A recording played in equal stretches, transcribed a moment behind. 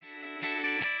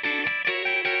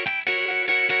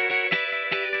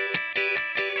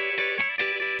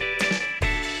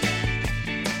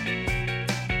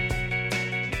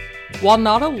While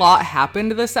not a lot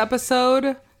happened this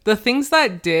episode, the things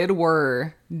that did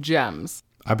were gems.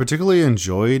 I particularly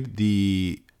enjoyed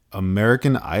the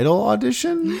American Idol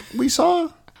audition we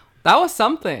saw. That was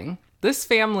something. This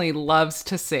family loves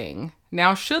to sing.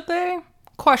 Now, should they?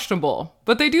 Questionable.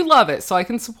 But they do love it, so I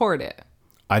can support it.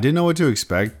 I didn't know what to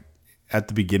expect. At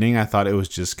the beginning, I thought it was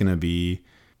just going to be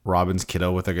Robin's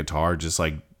kiddo with a guitar, just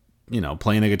like,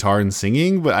 playing the guitar and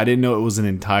singing. But I didn't know it was an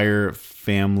entire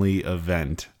family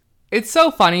event. It's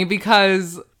so funny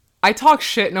because I talk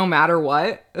shit no matter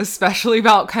what, especially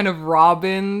about kind of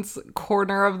Robin's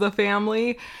corner of the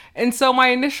family. And so my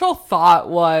initial thought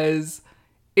was,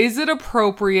 is it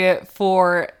appropriate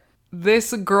for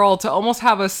this girl to almost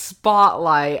have a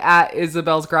spotlight at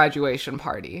Isabel's graduation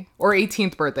party or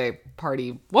 18th birthday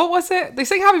party? What was it? They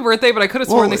sang happy birthday, but I could have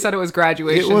sworn they said it was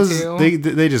graduation too.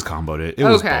 They just comboed it.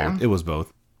 It was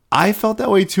both. I felt that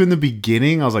way too in the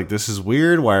beginning. I was like, this is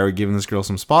weird. Why are we giving this girl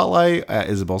some spotlight at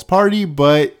Isabel's party?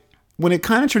 But when it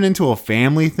kind of turned into a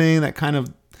family thing,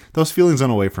 those feelings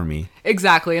went away from me.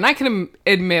 Exactly. And I can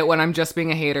admit when I'm just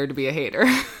being a hater to be a hater.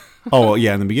 Oh,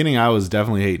 yeah. In the beginning, I was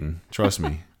definitely hating. Trust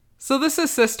me. So this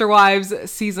is Sister Wives,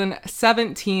 season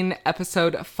 17,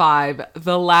 episode 5,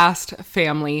 The Last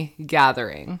Family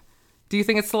Gathering. Do you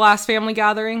think it's the last family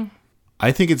gathering?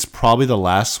 I think it's probably the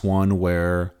last one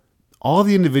where all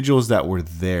the individuals that were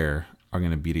there are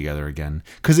going to be together again.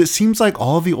 Because it seems like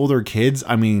all of the older kids,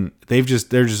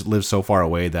 they're just lived so far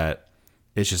away that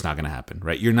it's just not going to happen,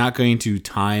 right? You're not going to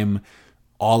time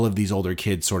all of these older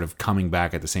kids sort of coming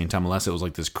back at the same time, unless it was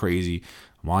like this crazy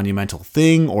monumental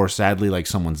thing or sadly like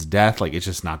someone's death. Like, it's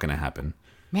just not going to happen.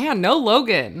 Man, no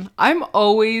Logan. I'm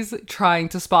always trying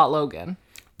to spot Logan.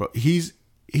 But he's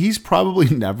probably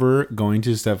never going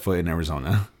to step foot in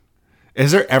Arizona.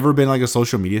 Has there ever been like a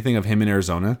social media thing of him in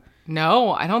Arizona?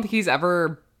 No, I don't think he's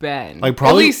ever been. Like,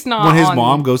 probably at least not when his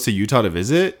mom goes to Utah to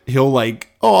visit, he'll like,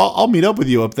 I'll meet up with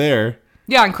you up there.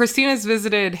 Yeah, and Christina's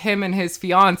visited him and his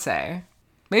fiance.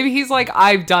 Maybe he's like,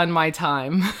 I've done my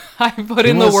time. I've put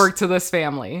in the work to this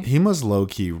family. He must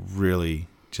low-key really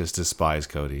just despise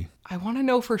Cody. I want to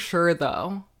know for sure,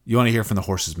 though. You want to hear from the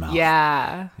horse's mouth.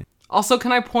 Yeah. Also,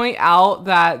 can I point out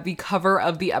that the cover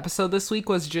of the episode this week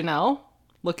was Janelle,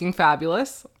 looking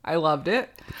fabulous. I loved it.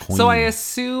 So I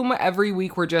assume every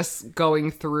week we're just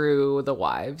going through the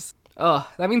wives. Ugh,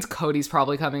 that means Cody's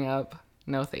probably coming up.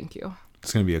 No, thank you.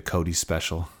 It's going to be a Cody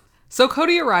special. So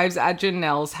Cody arrives at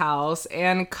Janelle's house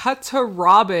and cut to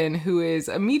Robin, who is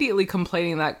immediately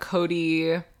complaining that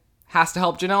Cody has to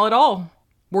help Janelle at all.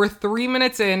 We're 3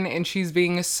 minutes in and she's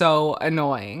being so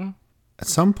annoying. At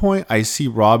some point, I see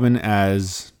Robin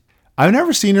as... I've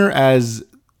never seen her as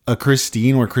a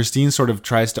Christine, where Christine sort of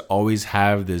tries to always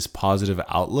have this positive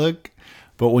outlook.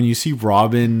 But when you see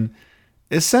Robin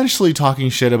essentially talking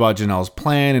shit about Janelle's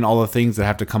plan and all the things that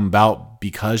have to come about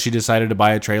because she decided to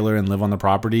buy a trailer and live on the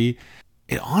property,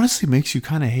 it honestly makes you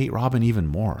kind of hate Robin even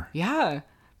more. Yeah,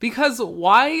 because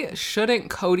why shouldn't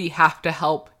Cody have to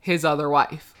help his other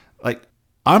wife? Like,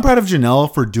 I'm proud of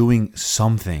Janelle for doing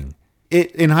something.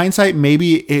 In hindsight,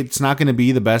 maybe it's not going to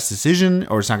be the best decision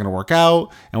or it's not going to work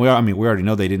out. And we already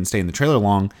know they didn't stay in the trailer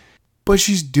long, but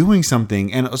she's doing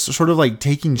something and sort of like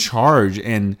taking charge.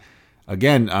 And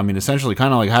again, essentially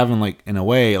kind of like having like, in a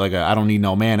way, like a I don't need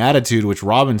no man attitude, which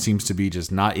Robin seems to be just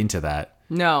not into that.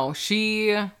 No,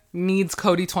 she needs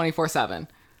Cody 24/7.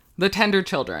 The tender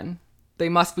children. They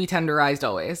must be tenderized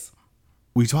always.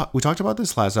 We talked about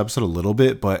this last episode a little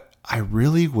bit, but I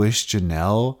really wish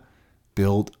Janelle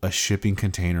built a shipping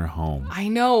container home. I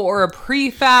know, or a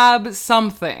prefab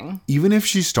something. Even if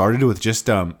she started with just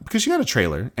because she got a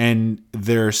trailer and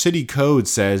their city code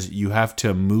says you have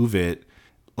to move it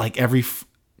like every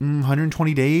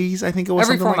 120 days, I think it was.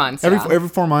 Every 4 months. Every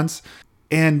 4 months.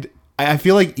 And I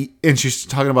feel like, and she's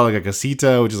talking about like a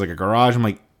casita, which is like a garage. I'm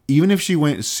like, even if she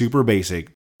went super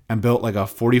basic and built like a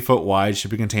 40-foot wide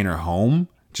shipping container home,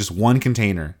 just one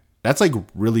container, that's like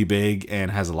really big and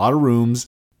has a lot of rooms.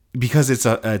 Because it's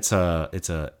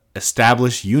a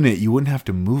established unit, you wouldn't have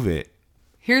to move it.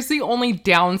 Here's the only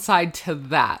downside to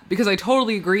that, because I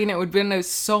totally agree, and it would have been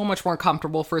so much more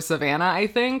comfortable for Savannah, I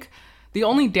think. The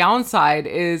only downside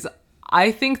is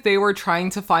I think they were trying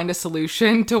to find a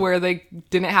solution to where they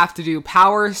didn't have to do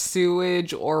power,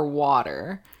 sewage, or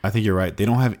water. I think you're right. They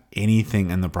don't have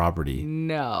anything in the property.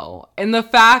 No. And the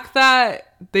fact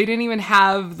that they didn't even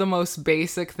have the most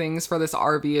basic things for this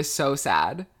RV is so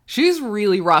sad. She's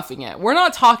really roughing it. We're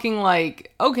not talking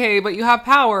like, okay, but you have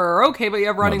power, or okay, but you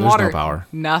have running water. No power.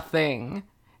 Nothing.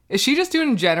 Is she just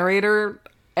doing generator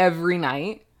every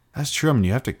night? That's true.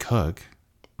 You have to cook.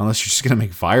 Unless you're just going to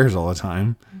make fires all the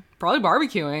time. Probably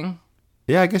barbecuing.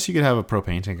 Yeah, I guess you could have a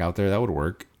propane tank out there. That would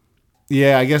work.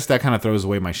 Yeah, I guess that kind of throws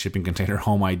away my shipping container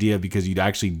home idea because you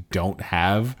actually don't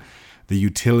have the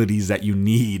utilities that you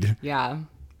need. Yeah.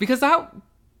 Because that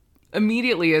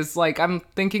immediately is like, I'm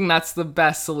thinking that's the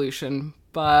best solution.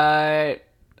 But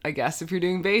I guess if you're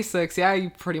doing basics, yeah, you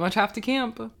pretty much have to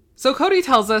camp. So Cody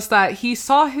tells us that he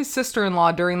saw his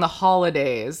sister-in-law during the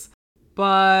holidays,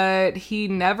 but he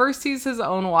never sees his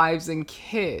own wives and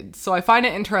kids. So I find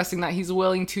it interesting that he's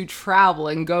willing to travel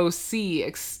and go see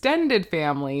extended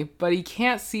family, but he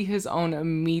can't see his own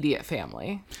immediate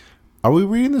family. Are we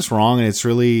reading this wrong? And it's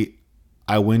really,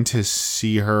 I went to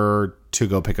see her to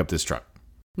go pick up this truck.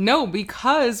 No,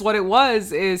 because what it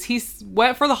was is he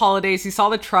went for the holidays, he saw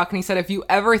the truck, and he said, if you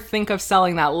ever think of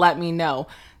selling that, let me know.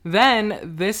 Then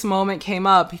this moment came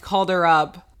up, he called her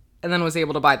up, and then was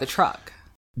able to buy the truck.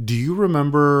 Do you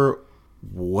remember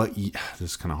this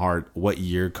is kind of hard, what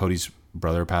year Cody's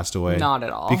brother passed away? Not at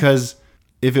all. Because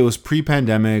if it was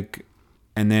pre-pandemic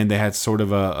and then they had sort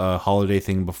of a holiday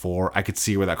thing before, I could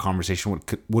see where that conversation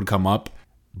would come up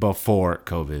before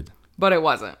COVID. But it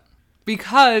wasn't.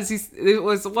 Because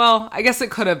I guess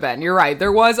it could have been. You're right.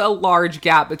 There was a large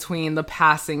gap between the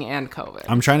passing and COVID.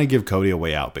 I'm trying to give Cody a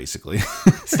way out, basically.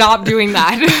 Stop doing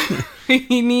that.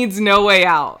 He needs no way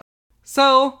out.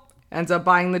 So, ends up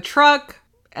buying the truck,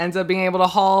 ends up being able to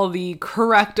haul the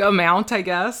correct amount, I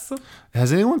guess.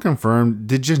 Has anyone confirmed,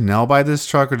 did Janelle buy this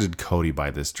truck or did Cody buy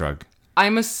this truck?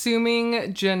 I'm assuming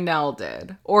Janelle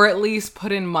did, or at least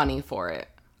put in money for it.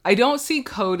 I don't see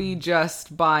Cody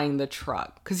just buying the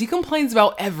truck, because he complains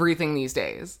about everything these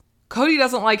days. Cody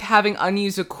doesn't like having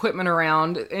unused equipment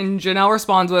around, and Janelle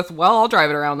responds with, well, I'll drive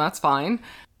it around, that's fine.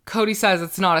 Cody says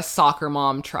it's not a soccer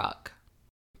mom truck.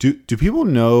 Do people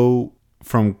know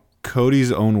from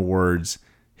Cody's own words,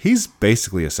 he's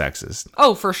basically a sexist?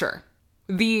 Oh, for sure.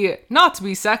 The not to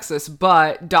be sexist,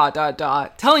 but ...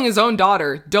 telling his own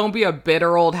daughter, don't be a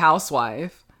bitter old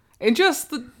housewife. And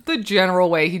just the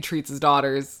general way he treats his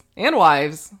daughters and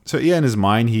wives. So yeah, in his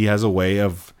mind, he has a way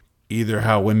of either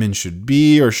how women should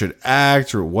be or should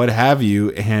act or what have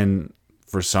you. And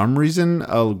for some reason,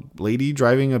 a lady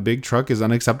driving a big truck is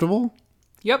unacceptable?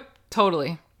 Yep,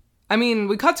 totally. I mean,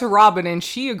 we cut to Robin and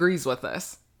she agrees with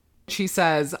this. She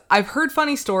says, I've heard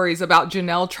funny stories about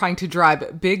Janelle trying to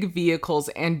drive big vehicles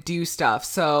and do stuff,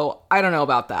 so I don't know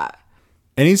about that.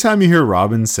 Anytime you hear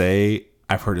Robin say,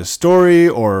 I've heard a story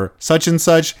or such and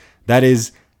such, that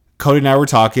is Cody and I were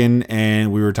talking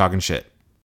and we were talking shit.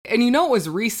 And you know it was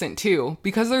recent too,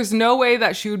 because there's no way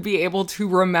that she would be able to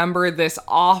remember this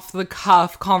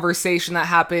off-the-cuff conversation that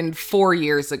happened 4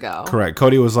 years ago. Correct.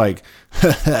 Cody was like,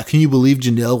 can you believe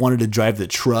Janelle wanted to drive the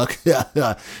truck?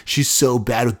 She's so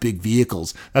bad with big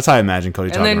vehicles. That's how I imagine Cody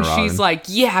talking to Robin. And then she's like,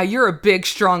 yeah, you're a big,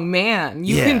 strong man.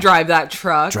 You can drive that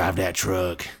truck. Drive that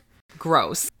truck.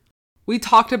 Gross. We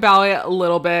talked about it a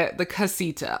little bit, the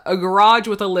casita, a garage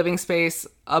with a living space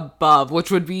above, which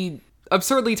would be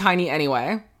absurdly tiny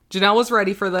anyway. Janelle was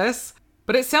ready for this,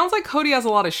 but it sounds like Cody has a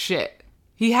lot of shit.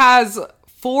 He has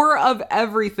 4 of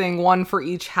everything, 1 for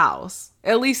each house.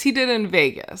 At least he did in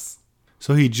Vegas.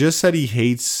 So he just said he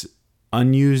hates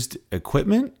unused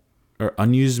equipment or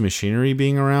unused machinery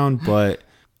being around, but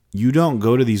you don't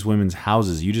go to these women's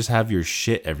houses. You just have your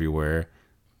shit everywhere.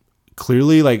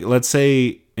 Clearly, like, let's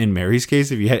say in Mary's case,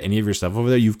 if you had any of your stuff over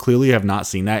there, you clearly have not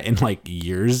seen that in like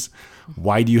years.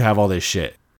 Why do you have all this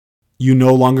shit? You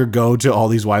no longer go to all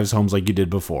these wives' homes like you did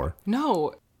before.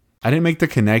 No. I didn't make the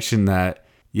connection that,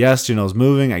 yes, Janelle's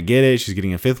moving. I get it. She's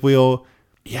getting a 5th wheel.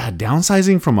 Yeah,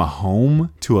 downsizing from a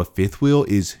home to a 5th wheel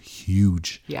is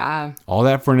huge. Yeah. All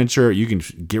that furniture, you can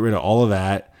get rid of all of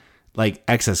that. Like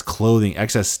excess clothing,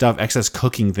 excess stuff, excess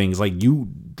cooking things. Like you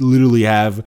literally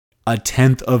have a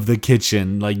 10th of the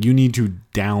kitchen. Like you need to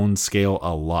downscale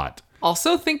a lot.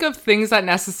 Also think of things that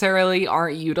necessarily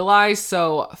aren't utilized.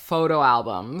 So photo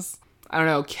albums. I don't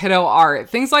know, kiddo art,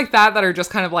 things like that that are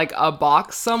just kind of like a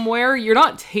box somewhere. You're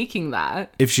not taking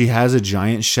that. If she has a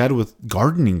giant shed with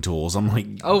gardening tools, I'm like,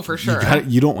 oh, for sure.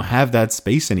 You don't have that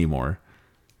space anymore.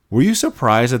 Were you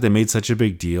surprised that they made such a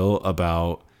big deal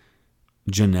about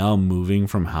Janelle moving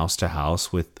from house to house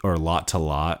or lot to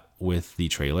lot with the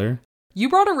trailer? You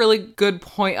brought a really good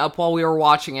point up while we were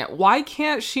watching it. Why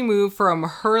can't she move from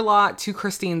her lot to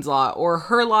Christine's lot or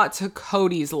her lot to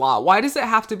Cody's lot? Why does it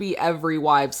have to be every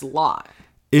wife's lot?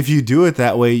 If you do it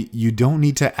that way, you don't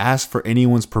need to ask for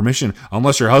anyone's permission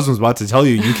unless your husband's about to tell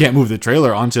you can't move the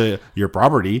trailer onto your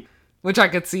property. Which I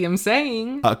could see him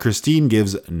saying. Christine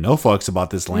gives no fucks about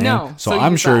this land, no, so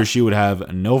I'm sure she would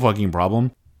have no fucking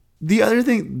problem. The other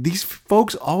thing, these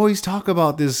folks always talk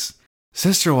about this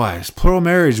sister wives, plural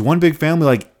marriage, one big family.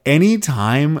 Like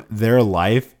anytime their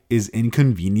life is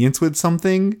inconvenienced with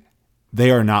something, they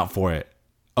are not for it.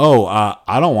 Oh,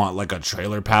 I don't want like a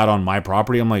trailer pad on my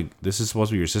property. I'm like, this is supposed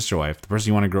to be your sister wife, the person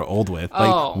you want to grow old with.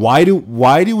 Like, why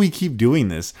do we keep doing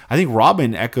this? I think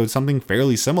Robin echoed something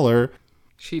fairly similar.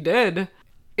 She did.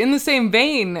 In the same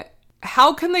vein,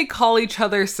 how can they call each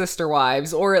other sister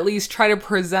wives, or at least try to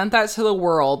present that to the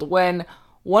world, when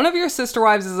one of your sister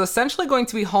wives is essentially going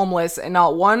to be homeless and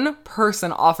not one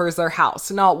person offers their house,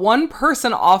 not one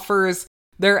person offers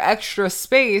their extra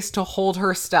space to hold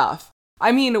her stuff?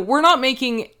 I mean, we're not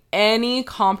making any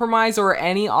compromise or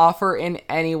any offer in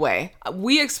any way.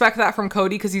 We expect that from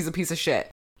Cody because he's a piece of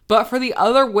shit. But for the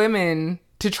other women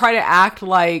to try to act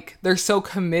like they're so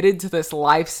committed to this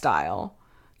lifestyle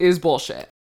is bullshit.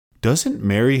 Doesn't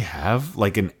Mary have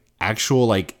like an actual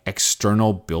like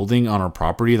external building on her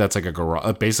property that's like a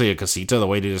garage, basically a casita, the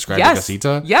way to describe a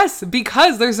casita? Yes,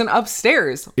 because there's an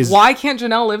upstairs. Why can't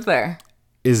Janelle live there?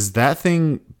 Is that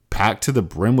thing packed to the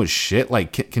brim with shit?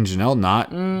 Like, can Janelle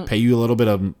not pay you a little bit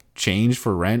of change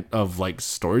for rent of like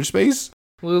storage space?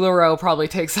 LuLaRoe probably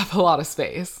takes up a lot of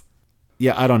space.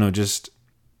 Yeah, I don't know. Just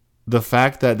the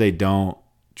fact that they don't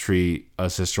treat a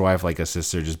sister wife like a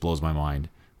sister just blows my mind.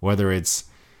 Whether it's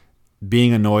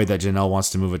being annoyed that Janelle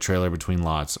wants to move a trailer between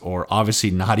lots, or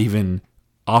obviously not even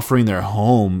offering their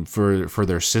home for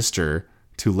their sister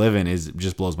to live in, is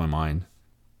just blows my mind.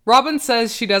 Robin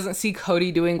says she doesn't see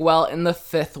Cody doing well in the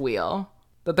fifth wheel,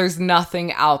 that there's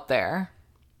nothing out there.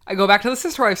 I go back to the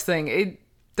sister wives thing. It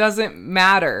doesn't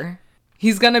matter.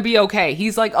 He's gonna be okay.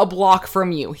 He's like a block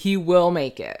from you. He will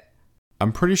make it.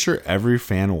 I'm pretty sure every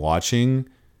fan watching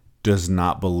does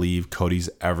not believe Cody's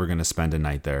ever gonna spend a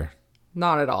night there.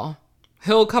 Not at all.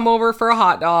 He'll come over for a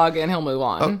hot dog and he'll move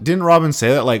on. Oh, didn't Robin say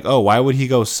that? Like, oh, why would he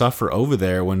go suffer over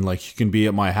there when like he can be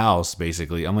at my house,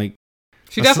 basically? I'm like,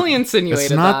 she definitely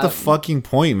insinuated that. That's not the fucking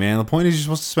point, man. The point is you're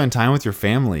supposed to spend time with your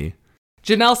family.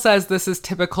 Janelle says this is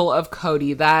typical of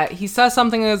Cody, that he says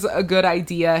something is a good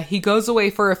idea, he goes away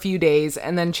for a few days,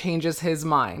 and then changes his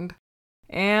mind.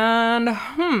 And,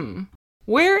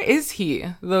 where is he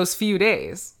those few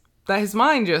days? That his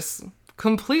mind just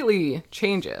completely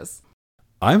changes.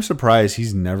 I'm surprised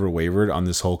he's never wavered on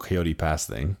this whole Coyote Pass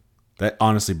thing. That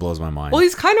honestly blows my mind. Well,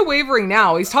 he's kind of wavering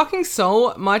now. He's talking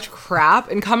so much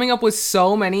crap and coming up with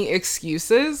so many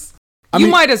excuses. I mean,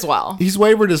 might as well. He's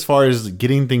wavered as far as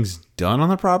getting things done on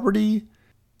the property.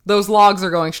 Those logs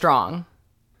are going strong.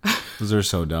 Those are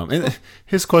so dumb. And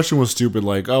his question was stupid,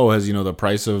 like, oh, has, the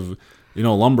price of,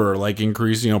 lumber, like,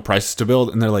 increased, prices to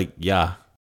build? And they're like, yeah.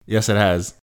 Yes, it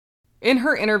has. In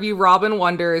her interview, Robin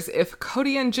wonders if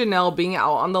Cody and Janelle being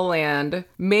out on the land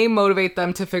may motivate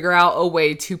them to figure out a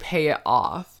way to pay it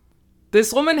off.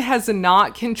 This woman has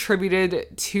not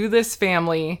contributed to this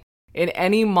family in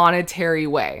any monetary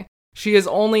way. She has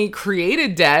only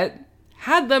created debt,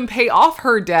 had them pay off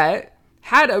her debt,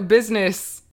 had a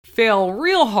business fail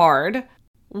real hard.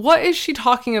 What is she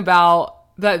talking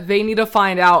about that they need to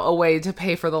find out a way to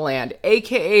pay for the land,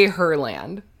 aka her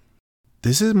land?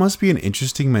 Must be an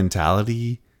interesting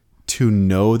mentality to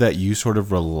know that you sort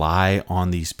of rely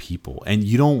on these people and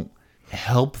you don't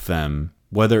help them,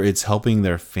 whether it's helping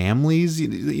their families,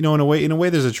 in a way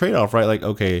there's a trade-off, right? Like,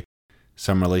 okay,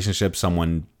 some relationships,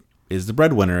 someone is the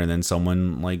breadwinner and then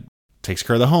someone like takes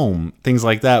care of the home, things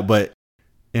like that. But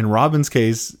in Robin's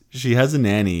case, she has a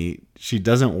nanny. She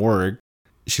doesn't work.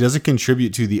 She doesn't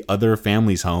contribute to the other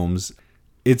family's homes.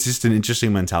 It's just an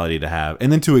interesting mentality to have.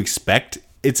 And then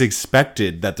it's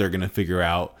expected that they're going to figure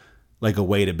out like a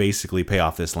way to basically pay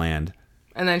off this land.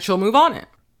 And then she'll move on it.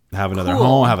 Have another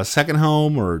home, have a second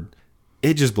home, or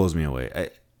it just blows me away.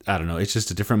 I don't know. It's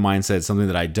just a different mindset, something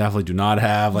that I definitely do not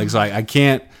have. Like, so I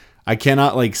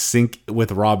cannot like sync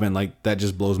with Robin. Like, that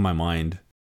just blows my mind.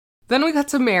 Then we got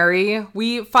to Mary.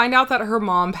 We find out that her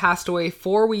mom passed away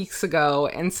 4 weeks ago,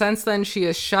 and since then she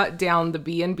has shut down the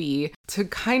B&B to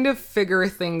kind of figure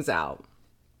things out.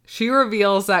 She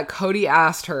reveals that Cody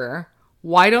asked her,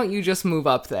 why don't you just move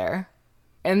up there?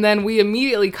 And then we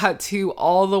immediately cut to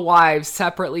all the wives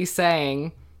separately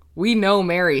saying, we know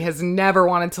Mary has never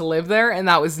wanted to live there, and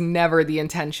that was never the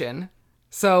intention.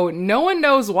 So no one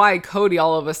knows why Cody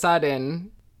all of a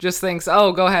sudden just thinks,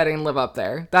 oh, go ahead and live up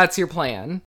there. That's your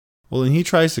plan. Well, and he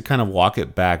tries to kind of walk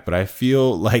it back, but I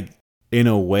feel like in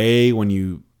a way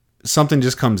when something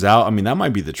just comes out, I mean, that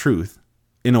might be the truth.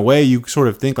 In a way, you sort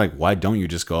of think like, why don't you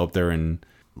just go up there and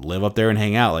live up there and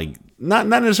hang out? Like, not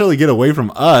necessarily get away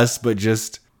from us, but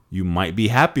just you might be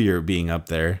happier being up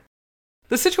there.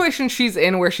 The situation she's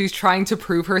in where she's trying to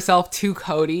prove herself to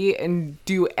Cody and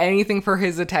do anything for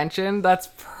his attention, that's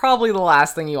probably the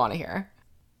last thing you want to hear.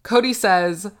 Cody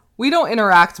says, We don't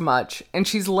interact much, and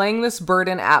she's laying this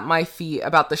burden at my feet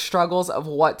about the struggles of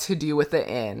what to do with the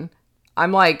inn.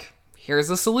 I'm like,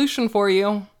 here's a solution for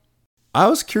you. I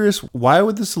was curious, why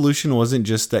would the solution wasn't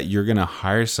just that you're going to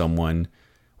hire someone?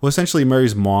 Well, essentially,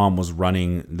 Mary's mom was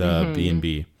running the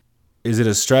B&B. Is it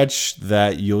a stretch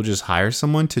that you'll just hire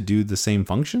someone to do the same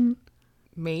function?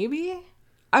 Maybe?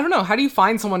 I don't know. How do you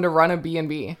find someone to run a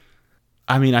B&B?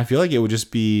 I mean, I feel like it would just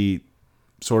be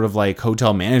sort of like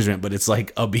hotel management, but it's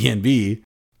like a B&B.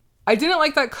 I didn't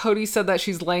like that Cody said that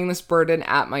she's laying this burden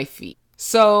at my feet.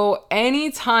 So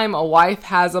anytime a wife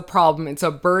has a problem, it's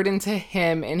a burden to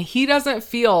him, and he doesn't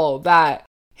feel that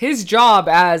his job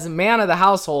as man of the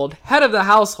household, head of the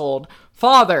household,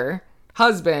 father,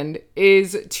 husband,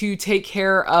 is to take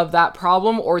care of that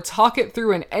problem or talk it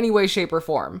through in any way, shape, or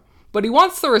form. But he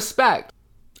wants the respect.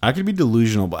 I could be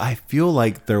delusional, but I feel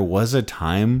like there was a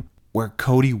time where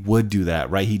Cody would do that,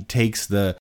 right? He takes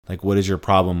the, like, what is your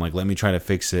problem? Like, let me try to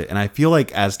fix it. And I feel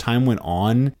like as time went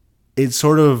on, it's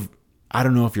sort of, I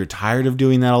don't know if you're tired of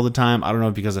doing that all the time. I don't know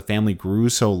if because the family grew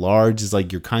so large, it's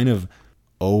like you're kind of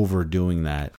overdoing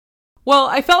that. Well,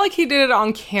 I felt like he did it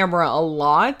on camera a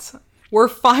lot. We're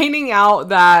finding out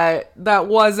that that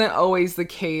wasn't always the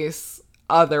case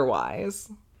otherwise.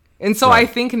 And so Right. I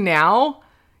think now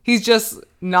he's just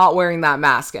not wearing that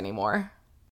mask anymore.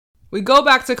 We go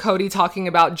back to Cody talking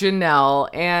about Janelle,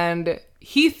 and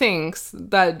he thinks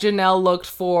that Janelle looked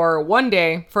for one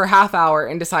day for a half hour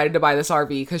and decided to buy this RV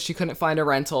because she couldn't find a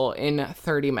rental in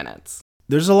 30 minutes.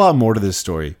 There's a lot more to this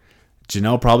story.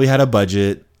 Janelle probably had a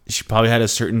budget. She probably had a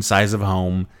certain size of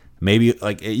home. Maybe,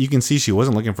 like, you can see she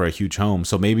wasn't looking for a huge home.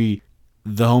 So maybe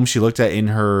the home she looked at in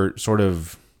her sort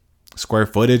of square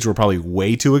footage were probably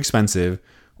way too expensive,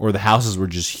 or the houses were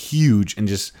just huge and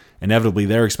just inevitably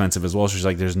they're expensive as well. So she's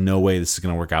like, there's no way this is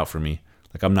going to work out for me.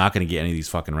 Like, I'm not going to get any of these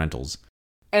fucking rentals.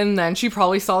 And then she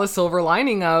probably saw the silver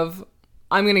lining of,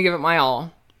 I'm going to give it my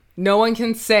all. No one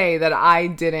can say that I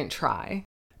didn't try.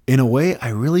 In a way, I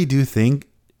really do think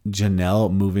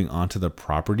Janelle moving onto the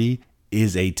property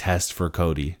is a test for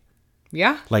Cody.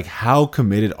 Yeah. Like, how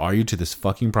committed are you to this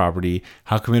fucking property?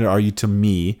 How committed are you to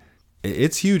me?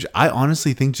 It's huge. I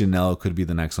honestly think Janelle could be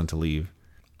the next one to leave.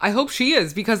 I hope she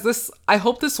is, because I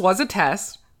hope this was a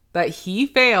test that he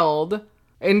failed.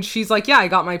 And she's like, yeah, I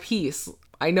got my piece.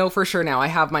 I know for sure now. I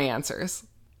have my answers.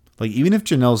 Like, even if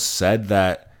Janelle said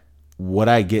that what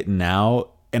I get now,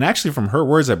 and actually from her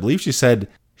words, I believe she said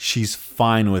she's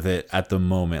fine with it at the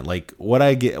moment. Like, what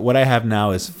I have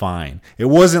now is fine. It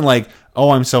wasn't like,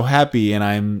 oh, I'm so happy and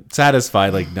I'm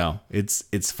satisfied. Like, no,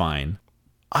 it's fine.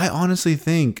 I honestly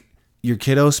think your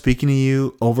kiddo speaking to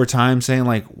you over time saying,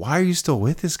 like, why are you still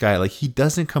with this guy? Like, he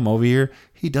doesn't come over here.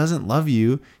 He doesn't love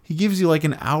you. He gives you like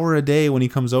an hour a day when he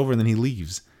comes over and then he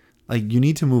leaves. Like, you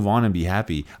need to move on and be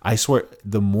happy. I swear,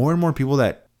 the more and more people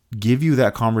that give you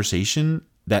that conversation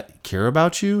that care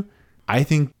about you, I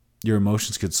think your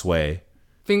emotions could sway.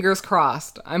 Fingers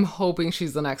crossed. I'm hoping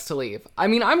she's the next to leave. I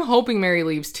mean, I'm hoping Mary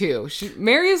leaves too.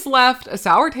 Mary's left a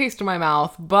sour taste in my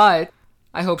mouth, but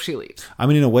I hope she leaves. I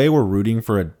mean, in a way, we're rooting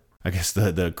for I guess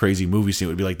the crazy movie scene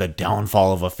would be like the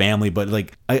downfall of a family. But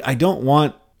like, I don't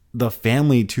want the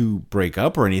family to break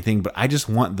up or anything, but I just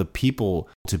want the people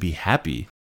to be happy.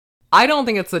 I don't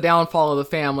think it's the downfall of the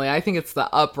family. I think it's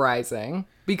the uprising,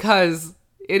 because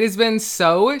it has been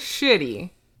so shitty.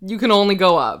 You can only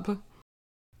go up.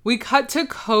 We cut to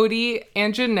Cody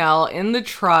and Janelle in the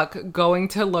truck going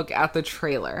to look at the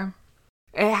trailer.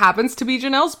 It happens to be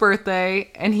Janelle's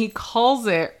birthday, and he calls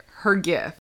it her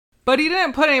gift. But he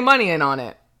didn't put any money in on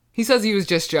it. He says he was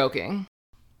just joking.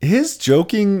 His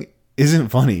joking isn't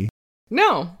funny.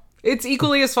 No, it's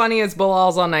equally as funny as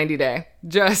Bilal's on 90 Day.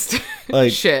 Just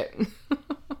Like, shit.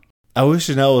 I wish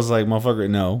Janelle was like, motherfucker,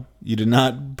 no, you did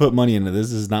not put money into this.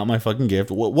 This is not my fucking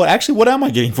gift. What am I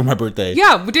getting for my birthday?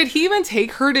 Yeah, but did he even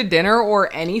take her to dinner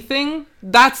or anything?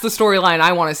 That's the storyline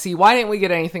I want to see. Why didn't we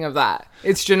get anything of that?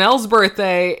 It's Janelle's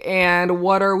birthday, and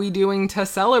what are we doing to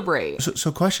celebrate?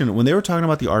 So question, when they were talking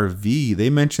about the RV, they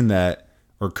mentioned that,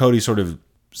 or Cody sort of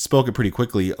spoke it pretty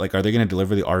quickly, like, are they going to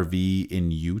deliver the RV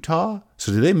in Utah?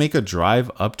 So did they make a drive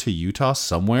up to Utah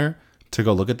somewhere to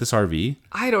go look at this RV?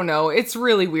 I don't know. It's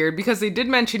really weird because they did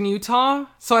mention Utah.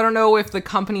 So I don't know if the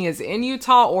company is in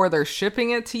Utah or they're shipping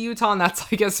it to Utah, and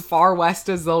that's like as far west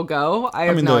as they'll go. I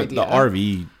have no idea. The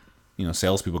RV,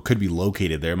 salespeople could be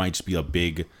located there. It might just be a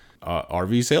big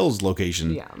RV sales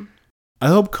location. Yeah. I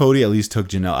hope Cody at least took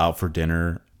Janelle out for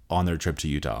dinner on their trip to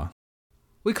Utah.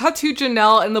 We cut to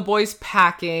Janelle and the boys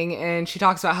packing, and she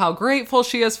talks about how grateful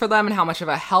she is for them and how much of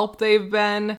a help they've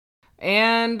been.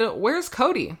 And where's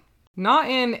Cody? Not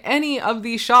in any of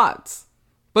these shots.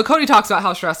 But Cody talks about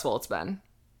how stressful it's been.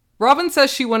 Robin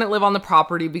says she wouldn't live on the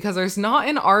property because there's not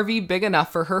an RV big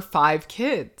enough for her 5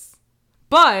 kids.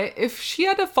 But if she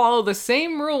had to follow the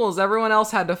same rules everyone else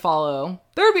had to follow,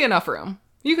 there would be enough room.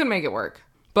 You can make it work.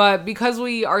 But because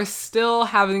we are still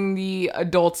having the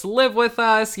adults live with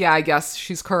us, yeah, I guess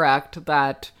she's correct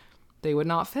that they would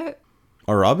not fit.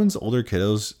 Are Robin's older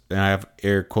kiddos, and I have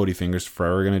air quotey fingers,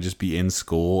 forever going to just be in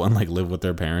school and like live with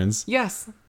their parents? Yes.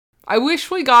 I wish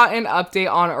we got an update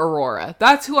on Aurora.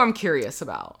 That's who I'm curious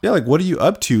about. Yeah, like what are you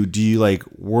up to? Do you like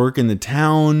work in the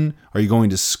town? Are you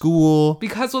going to school?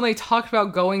 Because when they talked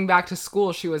about going back to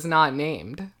school, she was not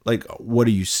named. Like what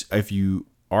are you, if you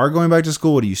are going back to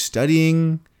school, what are you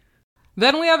studying?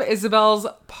 Then we have Isabel's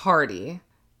party.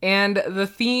 And the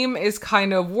theme is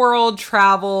kind of world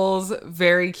travels,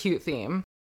 very cute theme.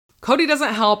 Cody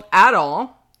doesn't help at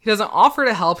all. He doesn't offer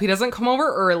to help. He doesn't come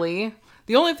over early.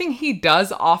 The only thing he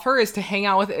does offer is to hang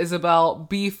out with Isabel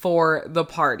before the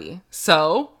party.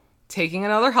 So, taking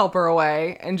another helper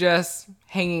away and just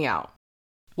hanging out.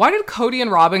 Why did Cody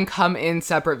and Robin come in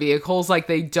separate vehicles like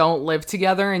they don't live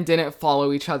together and didn't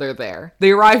follow each other there?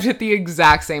 They arrived at the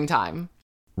exact same time.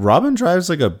 Robin drives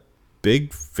like a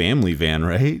big family van,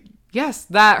 right? Yes,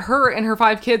 that her and her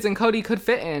 5 kids and Cody could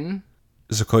fit in.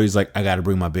 So Cody's like, I gotta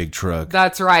bring my big truck.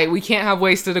 That's right. We can't have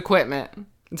wasted equipment.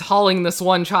 It's hauling this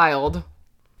one child.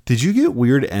 Did you get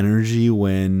weird energy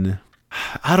when,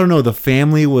 I don't know, the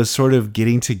family was sort of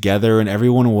getting together and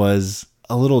everyone was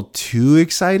a little too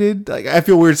excited? Like, I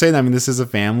feel weird saying that. I mean, this is a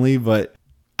family, but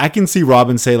I can see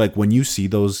Robin say, like, when you see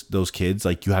those kids,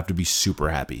 like, you have to be super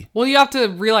happy. Well, you have to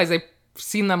realize they've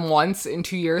seen them once in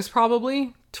 2 years,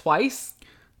 probably. Twice.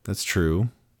 That's true.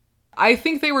 I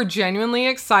think they were genuinely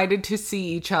excited to see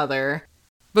each other.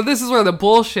 But this is where the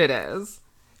bullshit is.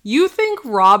 You think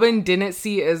Robin didn't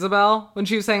see Isabel when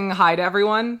she was saying hi to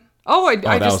everyone?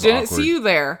 I just didn't see you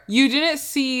there. You didn't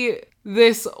see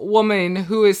this woman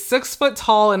who is 6 foot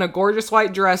tall in a gorgeous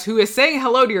white dress who is saying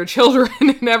hello to your children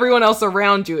and everyone else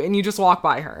around you, and you just walk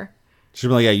by her. She'd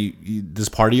be like, yeah, you this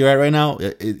party you're at right now,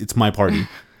 it's my party.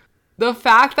 The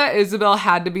fact that Isabel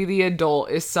had to be the adult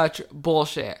is such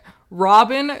bullshit.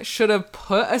 Robin should have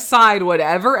put aside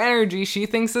whatever energy she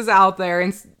thinks is out there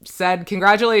and said,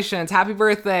 congratulations, happy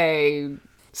birthday,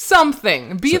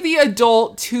 something. Be the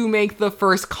adult to make the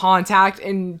first contact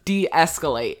and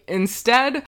de-escalate.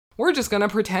 Instead, we're just going to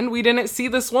pretend we didn't see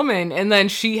this woman. And then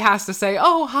she has to say,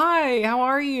 oh, hi, how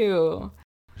are you?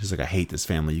 She's like, I hate this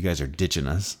family. You guys are ditching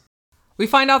us. We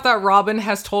find out that Robin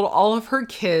has told all of her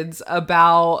kids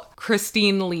about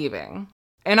Christine leaving.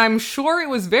 And I'm sure it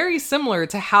was very similar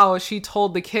to how she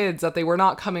told the kids that they were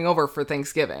not coming over for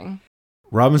Thanksgiving.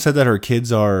 Robin said that her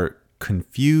kids are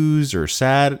confused or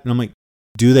sad. And I'm like,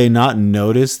 do they not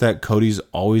notice that Cody's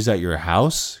always at your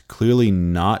house? Clearly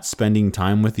not spending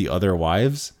time with the other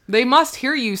wives? They must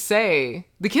hear you say,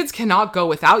 the kids cannot go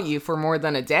without you for more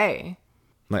than a day.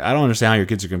 Like, I don't understand how your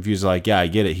kids are confused. Like, yeah, I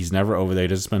get it. He's never over there. He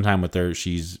doesn't spend time with her.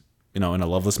 She's, in a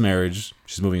loveless marriage.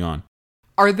 She's moving on.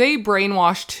 Are they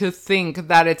brainwashed to think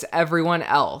that it's everyone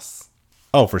else?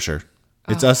 Oh, for sure.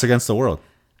 It's us against the world.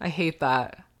 I hate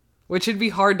that. Which would be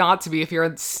hard not to be if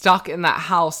you're stuck in that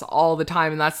house all the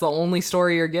time and that's the only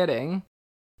story you're getting.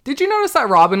 Did you notice that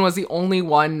Robin was the only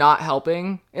one not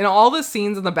helping? In all the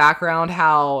scenes in the background,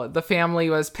 how the family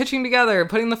was pitching together,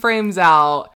 putting the frames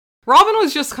out, Robin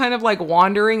was just kind of like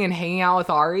wandering and hanging out with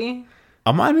Ari.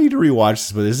 I might need to rewatch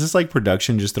this, but is this like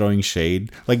production just throwing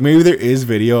shade? Like maybe there is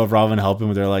video of Robin helping,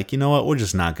 but they're like, you know what? We're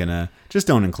just not gonna, just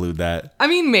don't include that. I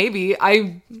mean, maybe.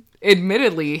 I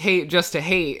admittedly hate just to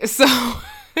hate, so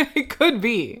it could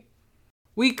be.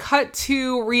 We cut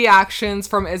to reactions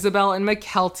from Isabel and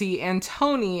Mykelti and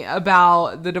Tony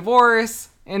about the divorce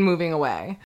and moving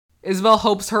away. Isabel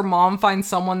hopes her mom finds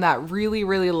someone that really,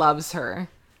 really loves her.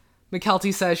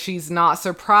 Mykelti says she's not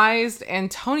surprised,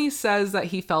 and Tony says that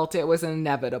he felt it was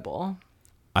inevitable.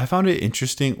 I found it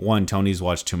interesting. One, Tony's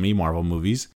watched too many Marvel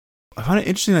movies. I found it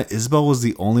interesting that Isabel was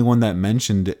the only one that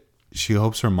mentioned she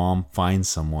hopes her mom finds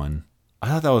someone. I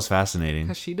thought that was fascinating.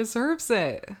 Because she deserves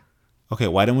it. Okay,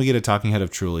 why don't we get a talking head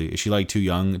of Truly? Is she like too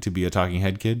young to be a talking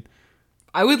head kid?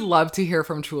 I would love to hear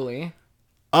from Truly.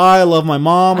 I love my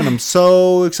mom, and I'm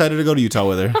so excited to go to Utah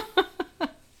with her.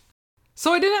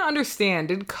 So I didn't understand.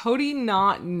 Did Cody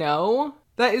not know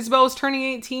that Isabel was turning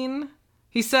 18?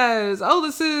 He says, oh,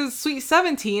 this is sweet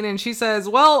 17. And she says,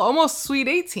 well, almost sweet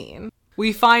 18.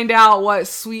 We find out what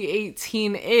sweet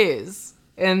 18 is.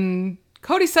 And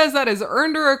Cody says that has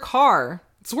earned her a car.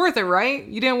 It's worth it, right?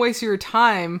 You didn't waste your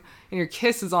time and your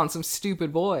kisses on some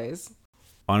stupid boys.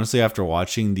 Honestly, after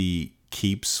watching the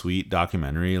Keep Sweet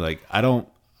documentary, like,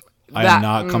 I am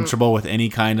not comfortable with any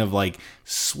kind of like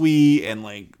sweet and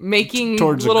like making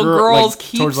towards little a girl, girls like,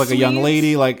 keep towards like a young sweets?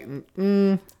 lady. Like,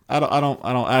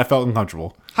 I felt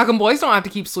uncomfortable. How come boys don't have to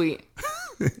keep sweet?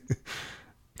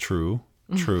 True.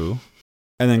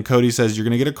 And then Cody says, you're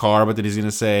going to get a car, but then he's going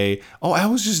to say, oh, I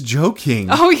was just joking.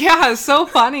 Oh yeah, so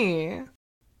funny.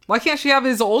 Why can't she have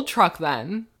his old truck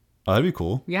then? Oh, that'd be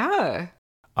cool. Yeah.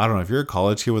 I don't know. If you're a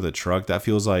college kid with a truck, that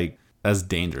feels like that's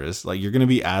dangerous. Like you're going to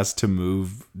be asked to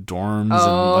move dorms and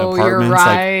apartments you're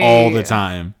right. like all the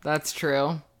time. That's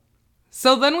true.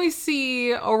 So then we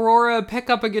see Aurora pick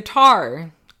up a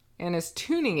guitar and is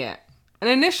tuning it. And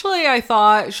initially I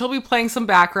thought she'll be playing some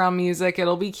background music.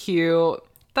 It'll be cute.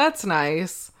 That's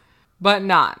nice. But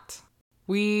not.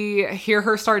 We hear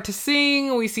her start to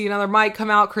sing. We see another mic come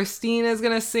out. Christine is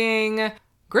going to sing.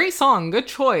 Great song. Good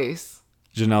choice.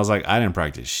 Janelle's like, I didn't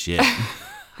practice shit.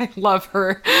 I love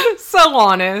her. So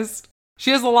honest.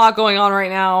 She has a lot going on right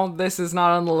now. This is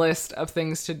not on the list of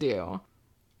things to do.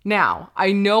 Now,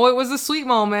 I know it was a sweet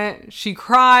moment. She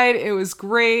cried. It was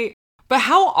great. But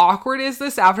how awkward is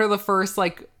this after the first,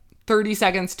 30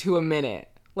 seconds to a minute?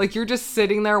 Like, you're just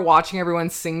sitting there watching everyone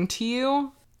sing to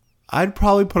you? I'd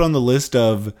probably put on the list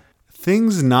of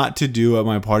things not to do at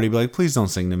my party. Be like, please don't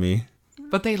sing to me.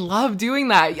 But they love doing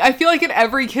that. I feel like at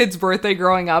every kid's birthday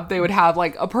growing up, they would have,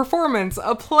 a performance,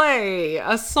 a play,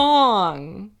 a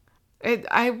song.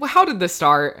 How did this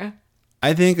start?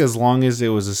 I think as long as it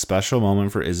was a special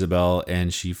moment for Isabel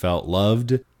and she felt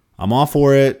loved, I'm all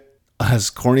for it. As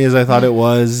corny as I thought it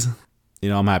was,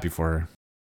 I'm happy for her.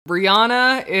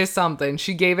 Brianna is something.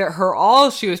 She gave it her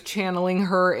all. She was channeling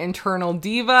her internal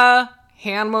diva.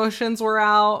 Hand motions were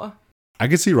out. I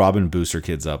could see Robin boost her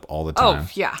kids up all the time. Oh,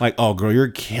 yeah. Like, oh, girl, you're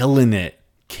killing it.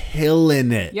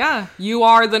 Killing it. Yeah, you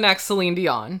are the next Celine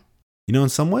Dion. In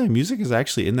some way, music is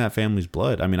actually in that family's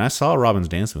blood. I mean, I saw Robin's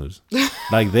dance moves.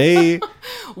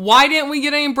 Why didn't we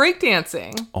get any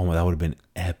breakdancing? Oh, that would have been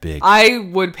epic. I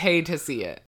would pay to see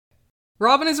it.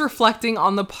 Robin is reflecting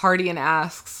on the party and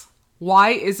asks, why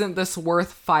isn't this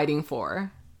worth fighting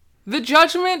for? The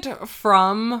judgment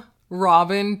from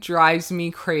Robin drives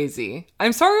me crazy.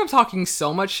 I'm sorry I'm talking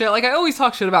so much shit. I always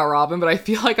talk shit about Robin, but I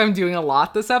feel like I'm doing a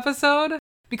lot this episode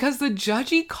because the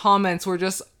judgy comments were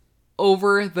just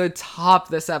over the top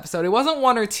this episode. It wasn't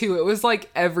one or two. It was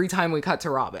every time we cut to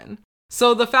Robin.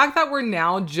 So the fact that we're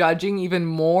now judging even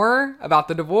more about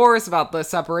the divorce, about the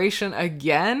separation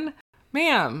again,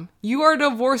 ma'am, you are a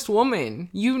divorced woman.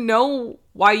 You know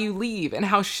why you leave and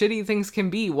how shitty things can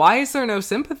be. Why is there no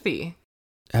sympathy?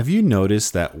 Have you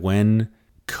noticed that when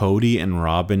Cody and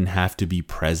Robin have to be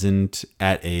present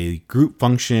at a group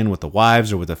function with the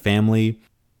wives or with a family,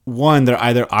 one, they're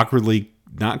either awkwardly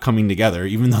not coming together,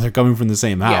 even though they're coming from the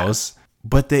same house,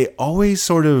 but they always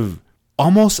sort of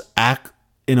almost act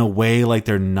in a way like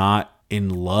they're not in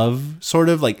love, sort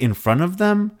of in front of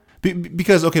them.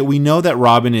 Because, okay, we know that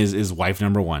Robin is wife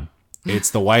number one. It's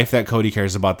the wife that Cody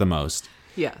cares about the most.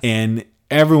 Yes. And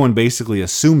everyone basically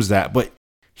assumes that, but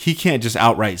he can't just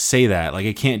outright say that.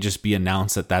 It can't just be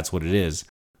announced that that's what it is.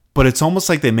 But it's almost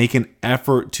like they make an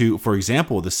effort to, for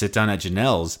example, the sit down at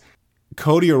Janelle's.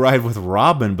 Cody arrived with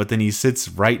Robin, but then he sits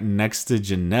right next to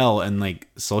Janelle and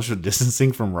social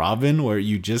distancing from Robin where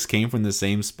you just came from the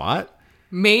same spot.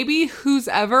 Maybe whose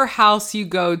ever house you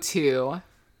go to,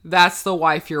 that's the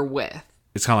wife you're with.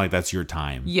 It's kind of like that's your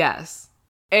time. Yes.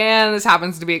 And this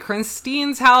happens to be at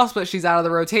Christine's house, but she's out of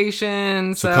the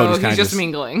rotation, so he's just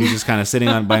mingling. He's just kind of sitting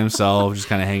on by himself, just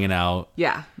kind of hanging out.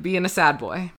 Yeah, being a sad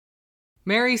boy.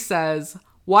 Mary says,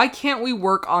 why can't we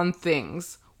work on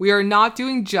things? We are not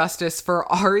doing justice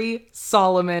for Ari,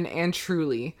 Solomon, and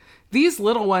Truly. These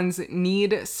little ones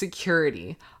need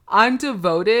security. I'm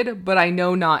devoted, but I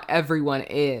know not everyone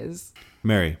is.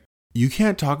 Mary, you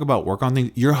can't talk about work on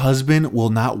things. Your husband will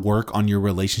not work on your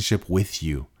relationship with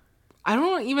you. I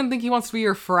don't even think he wants to be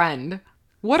your friend.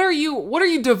 What are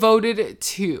you devoted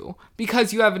to?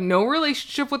 Because you have no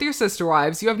relationship with your sister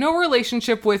wives. You have no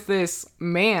relationship with this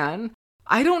man.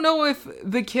 I don't know if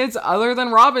the kids other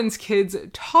than Robin's kids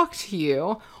talk to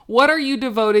you. What are you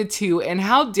devoted to? And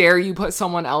how dare you put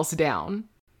someone else down?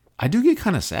 I do get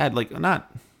kind of sad.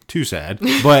 Not too sad,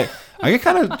 but I get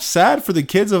kind of sad for the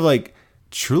kids of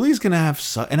Truly's going to have,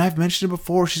 and I've mentioned it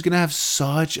before, she's going to have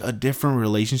such a different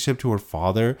relationship to her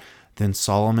father than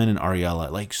Solomon and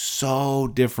Ariella. So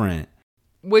different.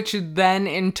 Which then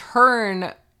in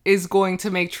turn is going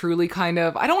to make Truly kind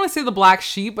of, I don't want to say the black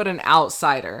sheep, but an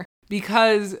outsider.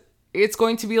 Because it's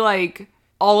going to be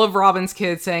all of Robin's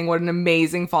kids saying what an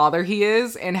amazing father he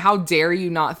is and how dare you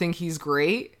not think he's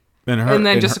great. And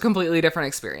then just a completely different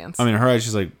experience. I mean, her eyes,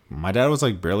 she's like, my dad was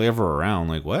barely ever around.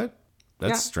 What?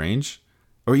 That's strange.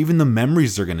 or even the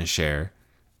memories they're going to share.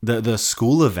 The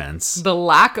school events. The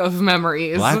lack of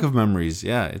memories. Lack of memories.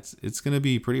 Yeah, it's going to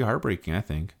be pretty heartbreaking, I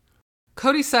think.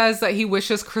 Cody says that he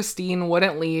wishes Christine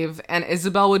wouldn't leave and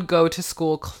Isabel would go to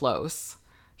school close.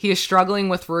 He is struggling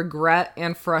with regret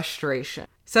and frustration.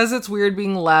 Says it's weird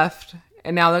being left,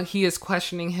 and now that he is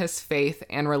questioning his faith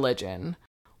and religion.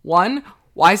 1,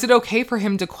 why is it okay for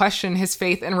him to question his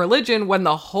faith and religion when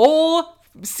the whole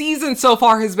season so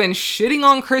far has been shitting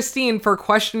on Christine for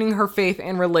questioning her faith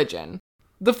and religion?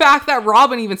 The fact that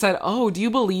Robin even said, "Oh, do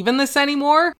you believe in this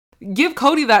anymore?" Give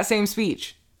Cody that same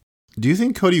speech. Do you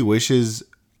think Cody wishes,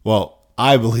 well,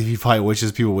 I believe he probably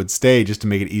wishes people would stay just to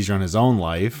make it easier on his own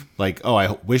life. Like, oh,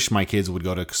 I wish my kids would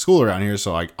go to school around here,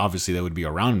 so obviously they would be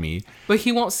around me. But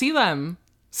he won't see them.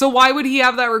 So why would he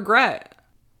have that regret?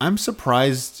 I'm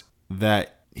surprised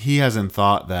that he hasn't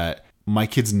thought that my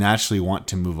kids naturally want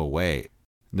to move away.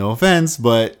 No offense,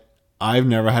 but I've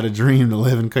never had a dream to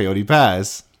live in Coyote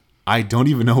Pass. I don't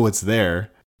even know what's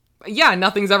there. Yeah,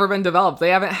 nothing's ever been developed.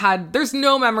 There's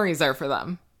no memories there for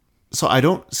them. So I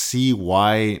don't see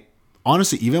why,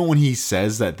 honestly, even when he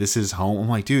says that this is home, I'm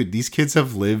like, dude, these kids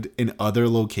have lived in other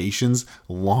locations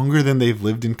longer than they've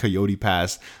lived in Coyote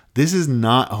Pass. This is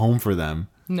not home for them.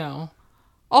 No.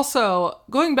 Also,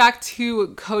 going back to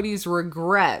Cody's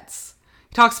regrets,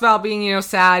 he talks about being,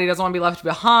 sad, he doesn't want to be left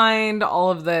behind, all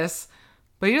of this,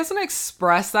 but he doesn't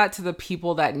express that to the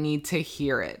people that need to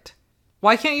hear it.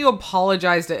 Why can't you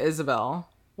apologize to Isabel?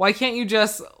 Why can't you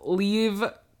just leave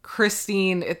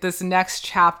Christine at this next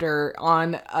chapter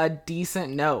on a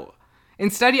decent note?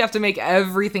 Instead, you have to make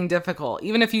everything difficult,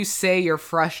 even if you say you're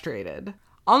frustrated.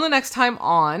 On the next time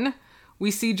on,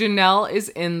 we see Janelle is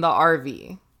in the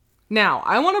RV. Now,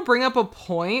 I want to bring up a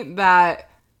point that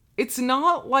it's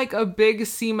not like a big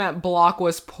cement block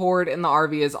was poured and the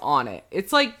RV is on it.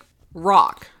 It's like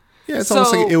rock. Yeah, it's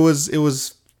almost like it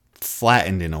was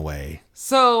flattened in a way.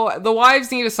 So the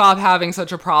wives need to stop having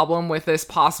such a problem with this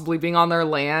possibly being on their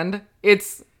land.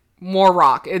 It's more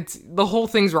rock. The whole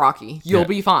thing's rocky. You'll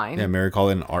be fine. Yeah, Mary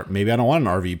called it maybe I don't want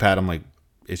an RV pad. I'm like,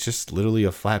 it's just literally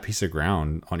a flat piece of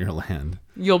ground on your land.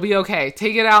 You'll be okay.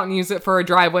 Take it out and use it for a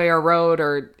driveway or road,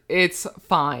 or it's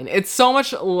fine. It's so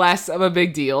much less of a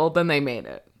big deal than they made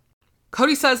it.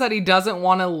 Cody says that he doesn't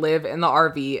want to live in the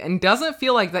RV and doesn't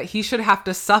feel like that he should have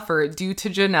to suffer due to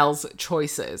Janelle's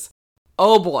choices.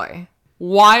 Oh boy.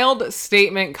 Wild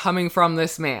statement coming from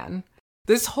this man.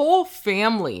 This whole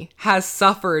family has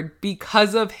suffered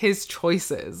because of his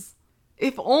choices.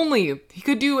 If only he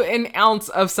could do an ounce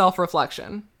of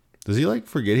self-reflection. Does he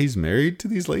forget he's married to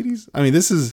these ladies? I mean, this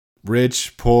is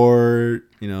rich, poor,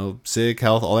 sick,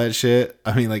 health, all that shit.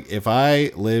 I mean, if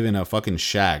I live in a fucking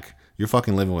shack, you're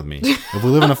fucking living with me. If we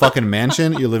live in a fucking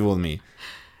mansion, you're living with me.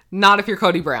 Not if you're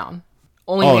Cody Brown.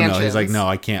 Only mansions. No, he's like, no,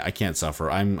 I can't suffer.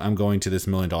 I'm going to this $1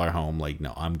 million home.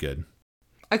 No, I'm good.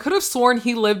 I could have sworn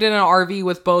he lived in an RV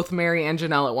with both Mary and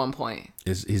Janelle at one point.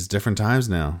 He's different times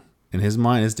now. In his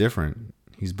mind, it's different.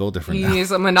 He's built different now.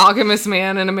 He's a monogamous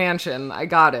man in a mansion. I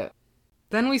got it.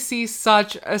 Then we see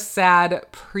such a sad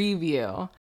preview.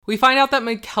 We find out that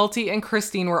Mykelti and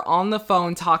Christine were on the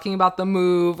phone talking about the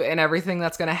move and everything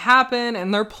that's going to happen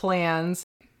and their plans.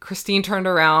 Christine turned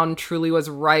around, Truly was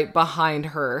right behind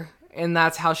her, and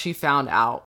that's how she found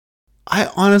out. I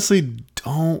honestly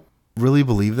don't really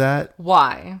believe that.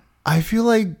 Why? I feel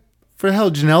like, for the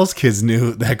hell, Janelle's kids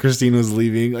knew that Christine was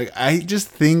leaving. I just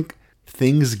think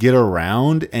things get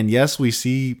around, and yes, we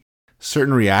see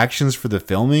certain reactions for the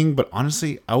filming, but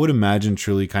honestly, I would imagine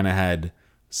Truly kind of had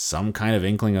some kind of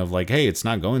inkling of hey, it's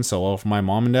not going so well for my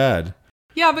mom and dad.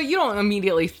 Yeah, but you don't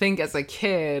immediately think as a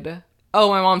kid, oh,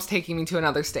 my mom's taking me to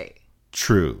another state.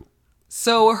 True.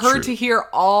 So to hear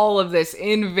all of this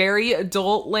in very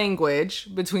adult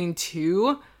language between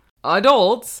two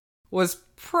adults was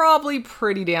probably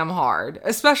pretty damn hard,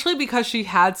 especially because she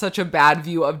had such a bad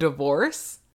view of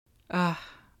divorce. I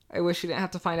wish she didn't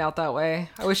have to find out that way.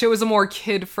 I wish it was a more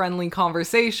kid-friendly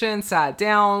conversation, sat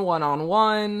down,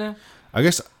 one-on-one. I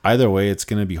guess either way, it's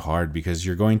going to be hard because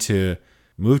you're going to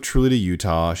move Truly to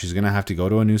Utah. She's going to have to go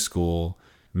to a new school,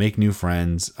 make new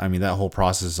friends. I mean, that whole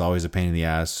process is always a pain in the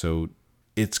ass. So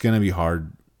it's going to be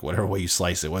hard, whatever way you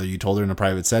slice it, whether you told her in a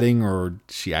private setting or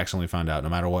she accidentally found out. No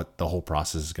matter what, the whole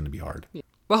process is going to be hard. Yeah.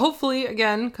 But hopefully,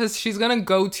 again, because she's going to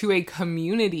go to a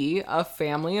community of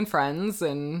family and friends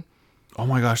and... Oh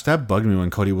my gosh, that bugged me when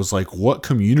Cody was like, what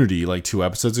community, 2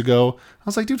 episodes ago? I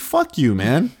was like, dude, fuck you,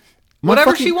 man.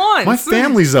 Whatever she wants. My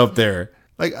family's up there.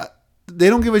 They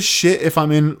don't give a shit if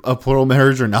I'm in a plural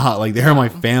marriage or not. They're my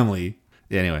family.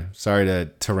 Yeah, anyway, sorry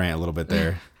to rant a little bit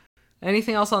there.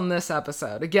 Anything else on this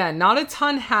episode? Again, not a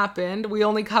ton happened. We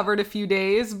only covered a few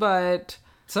days, but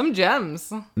Some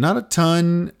gems. Not a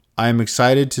ton. I'm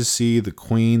excited to see the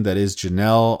queen that is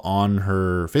Janelle on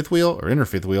her fifth wheel or in her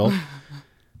fifth wheel.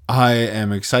 I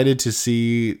am excited to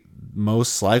see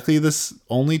most likely this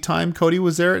only time Cody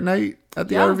was there at night at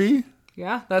the RV.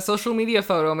 Yeah, that social media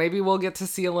photo. Maybe we'll get to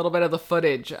see a little bit of the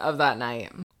footage of that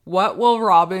night. What will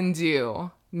Robin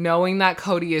do knowing that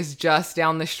Cody is just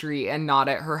down the street and not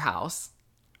at her house?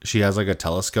 She has like a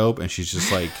telescope and she's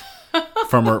just like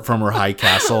from her high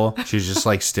castle. She's just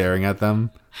like staring at them,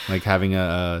 like having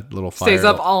a little fire. Stays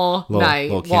up all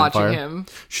night watching campfire. him.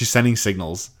 She's sending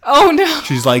signals. Oh no.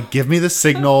 She's like, give me the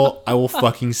signal. I will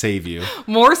fucking save you.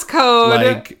 Morse code.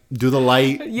 Like, do the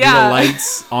light. Yeah. Do the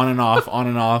lights on and off, on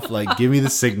and off. Like, give me the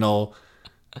signal.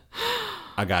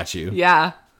 I got you.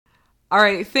 Yeah. All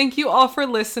right. Thank you all for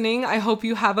listening. I hope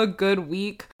you have a good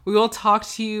week. We will talk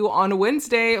to you on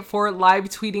Wednesday for live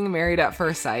tweeting Married at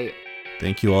First Sight.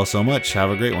 Thank you all so much.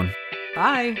 Have a great one.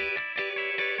 Bye.